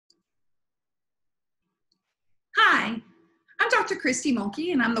Dr. Christy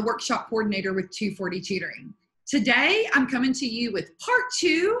Mulkey, and I'm the workshop coordinator with 240 Tutoring. Today, I'm coming to you with part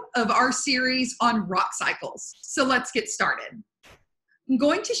 2 of our series on rock cycles. So let's get started. I'm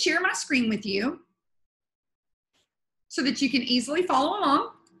going to share my screen with you so that you can easily follow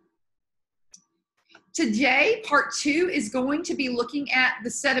along. Today, part 2 is going to be looking at the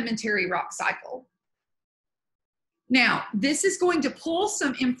sedimentary rock cycle. Now, this is going to pull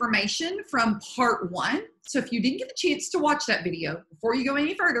some information from part 1. So if you didn't get the chance to watch that video, before you go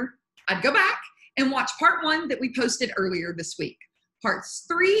any further, I'd go back and watch part 1 that we posted earlier this week. Parts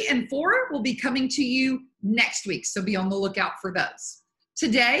 3 and 4 will be coming to you next week, so be on the lookout for those.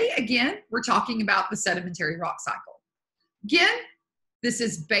 Today, again, we're talking about the sedimentary rock cycle. Again, this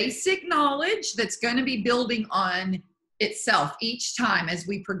is basic knowledge that's going to be building on itself each time as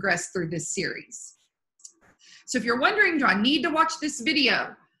we progress through this series. So if you're wondering, do I need to watch this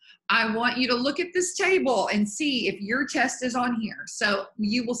video? I want you to look at this table and see if your test is on here. So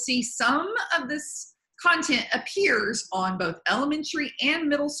you will see some of this content appears on both elementary and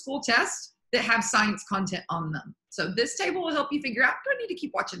middle school tests that have science content on them. So this table will help you figure out, do I need to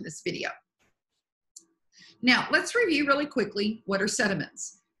keep watching this video? Now, let's review really quickly what are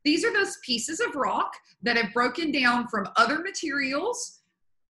sediments. These are those pieces of rock that have broken down from other materials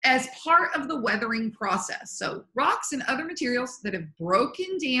as part of the weathering process. So rocks and other materials that have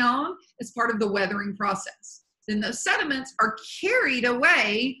broken down as part of the weathering process. Then those sediments are carried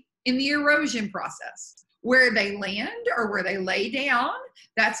away in the erosion process. Where they land or where they lay down,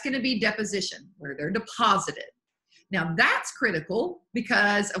 that's going to be deposition, where they're deposited. Now that's critical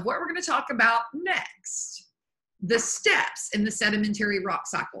because of what we're going to talk about next. The steps in the sedimentary rock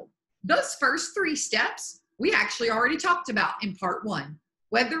cycle. Those first 3 steps we actually already talked about in part 1.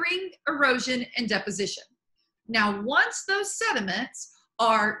 Weathering, erosion, and deposition. Now, once those sediments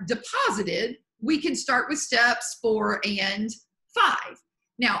are deposited, we can start with steps 4 and 5.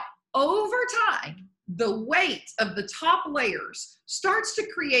 Now, over time, the weight of the top layers starts to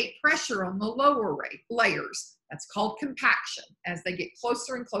create pressure on the lower layers. That's called compaction as they get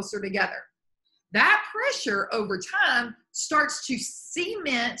closer and closer together. That pressure over time starts to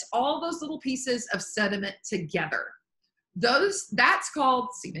cement all those little pieces of sediment together. That's called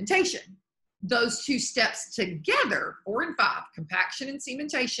cementation. Those 2 steps together, 4 and 5, compaction and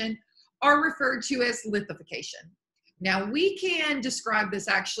cementation, are referred to as lithification. Now we can describe this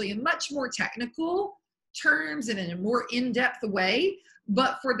actually in much more technical terms and in a more in-depth way,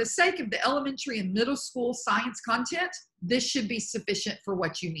 but for the sake of the elementary and middle school science content, this should be sufficient for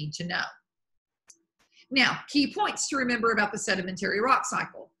what you need to know. Now, key points to remember about the sedimentary rock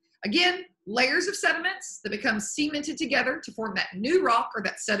cycle. Again, layers of sediments that become cemented together to form that new rock or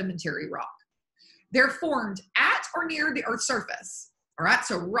that sedimentary rock. They're formed at or near the Earth's surface. All right,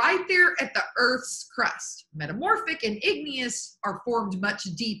 so right there at the Earth's crust. Metamorphic and igneous are formed much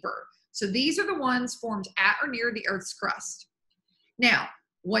deeper. So these are the ones formed at or near the Earth's crust. Now,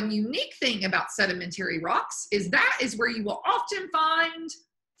 one unique thing about sedimentary rocks is that is where you will often find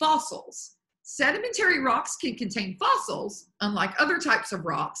fossils. Sedimentary rocks can contain fossils, unlike other types of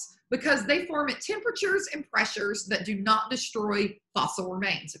rocks, because they form at temperatures and pressures that do not destroy fossil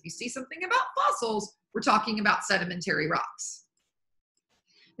remains. If you see something about fossils, we're talking about sedimentary rocks.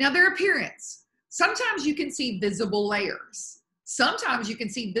 Now, their appearance. Sometimes you can see visible layers. Sometimes you can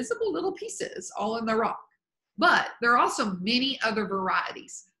see visible little pieces all in the rock. But there are also many other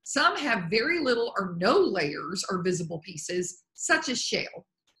varieties. Some have very little or no layers or visible pieces, such as shale.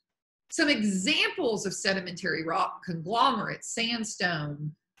 Some examples of sedimentary rock: conglomerate,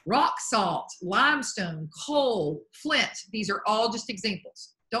 sandstone, rock salt, limestone, coal, flint. These are all just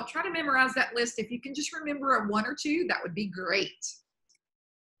examples. Don't try to memorize that list. If you can just remember 1 or 2, that would be great.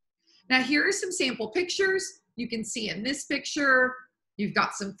 Now here are some sample pictures. You can see in this picture, you've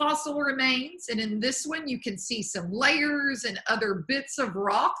got some fossil remains, and in this one, you can see some layers and other bits of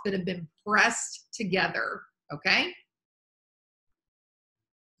rock that have been pressed together, okay?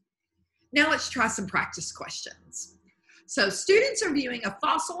 Now let's try some practice questions. So students are viewing a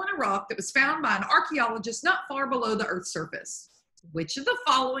fossil in a rock that was found by an archaeologist not far below the Earth's surface. Which of the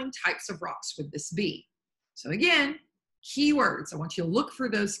following types of rocks would this be? So again, keywords. I want you to look for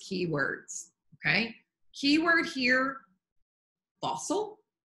those keywords, okay? Keyword here, fossil,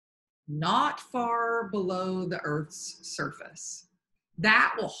 not far below the Earth's surface.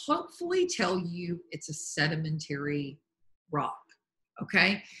 That will hopefully tell you it's a sedimentary rock.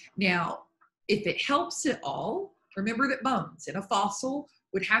 Okay, now, if it helps at all, remember that bones in a fossil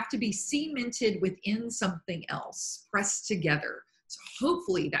would have to be cemented within something else, pressed together. So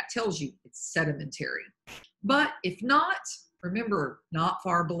hopefully that tells you it's sedimentary. But if not, remember, not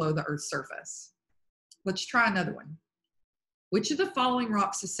far below the Earth's surface. Let's try another one. Which of the following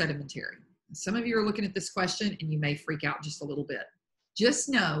rocks is sedimentary? Some of you are looking at this question and you may freak out just a little bit. Just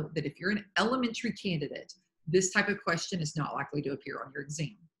know that if you're an elementary candidate, this type of question is not likely to appear on your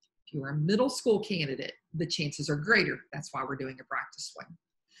exam. If you're a middle school candidate, the chances are greater. That's why we're doing a practice one.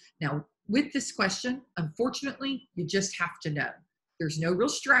 Now, with this question, unfortunately, you just have to know. There's no real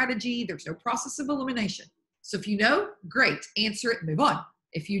strategy. There's no process of elimination. So if you know, great, answer it, move on.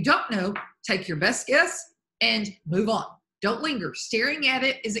 If you don't know, take your best guess and move on. Don't linger. Staring at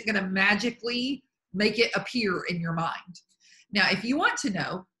it isn't going to magically make it appear in your mind. Now, if you want to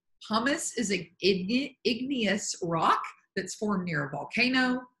know, pumice is an igneous rock that's formed near a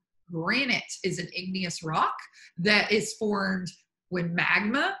volcano. Granite is an igneous rock that is formed when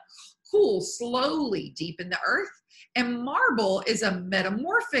magma cools slowly deep in the earth. And marble is a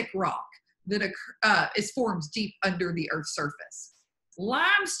metamorphic rock that is formed deep under the earth's surface.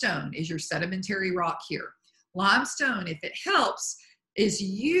 Limestone is your sedimentary rock here. Limestone, if it helps, is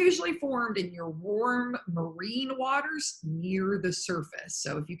usually formed in your warm marine waters near the surface.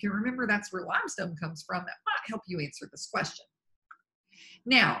 So if you can remember that's where limestone comes from, that might help you answer this question.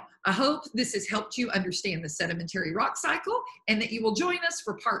 Now, I hope this has helped you understand the sedimentary rock cycle and that you will join us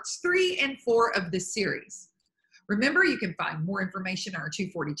for parts 3 and 4 of this series. Remember, you can find more information on our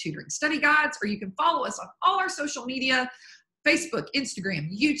 240 Tutoring study guides, or you can follow us on all our social media, Facebook, Instagram,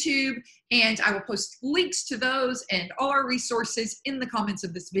 YouTube, and I will post links to those and all our resources in the comments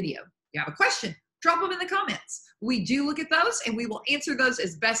of this video. If you have a question, drop them in the comments. We do look at those and we will answer those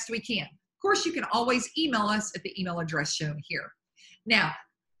as best we can. Of course, you can always email us at the email address shown here. Now,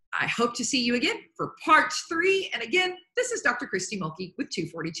 I hope to see you again for part 3. And again, this is Dr. Christy Mulkey with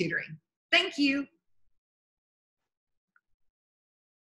 240 Tutoring. Thank you.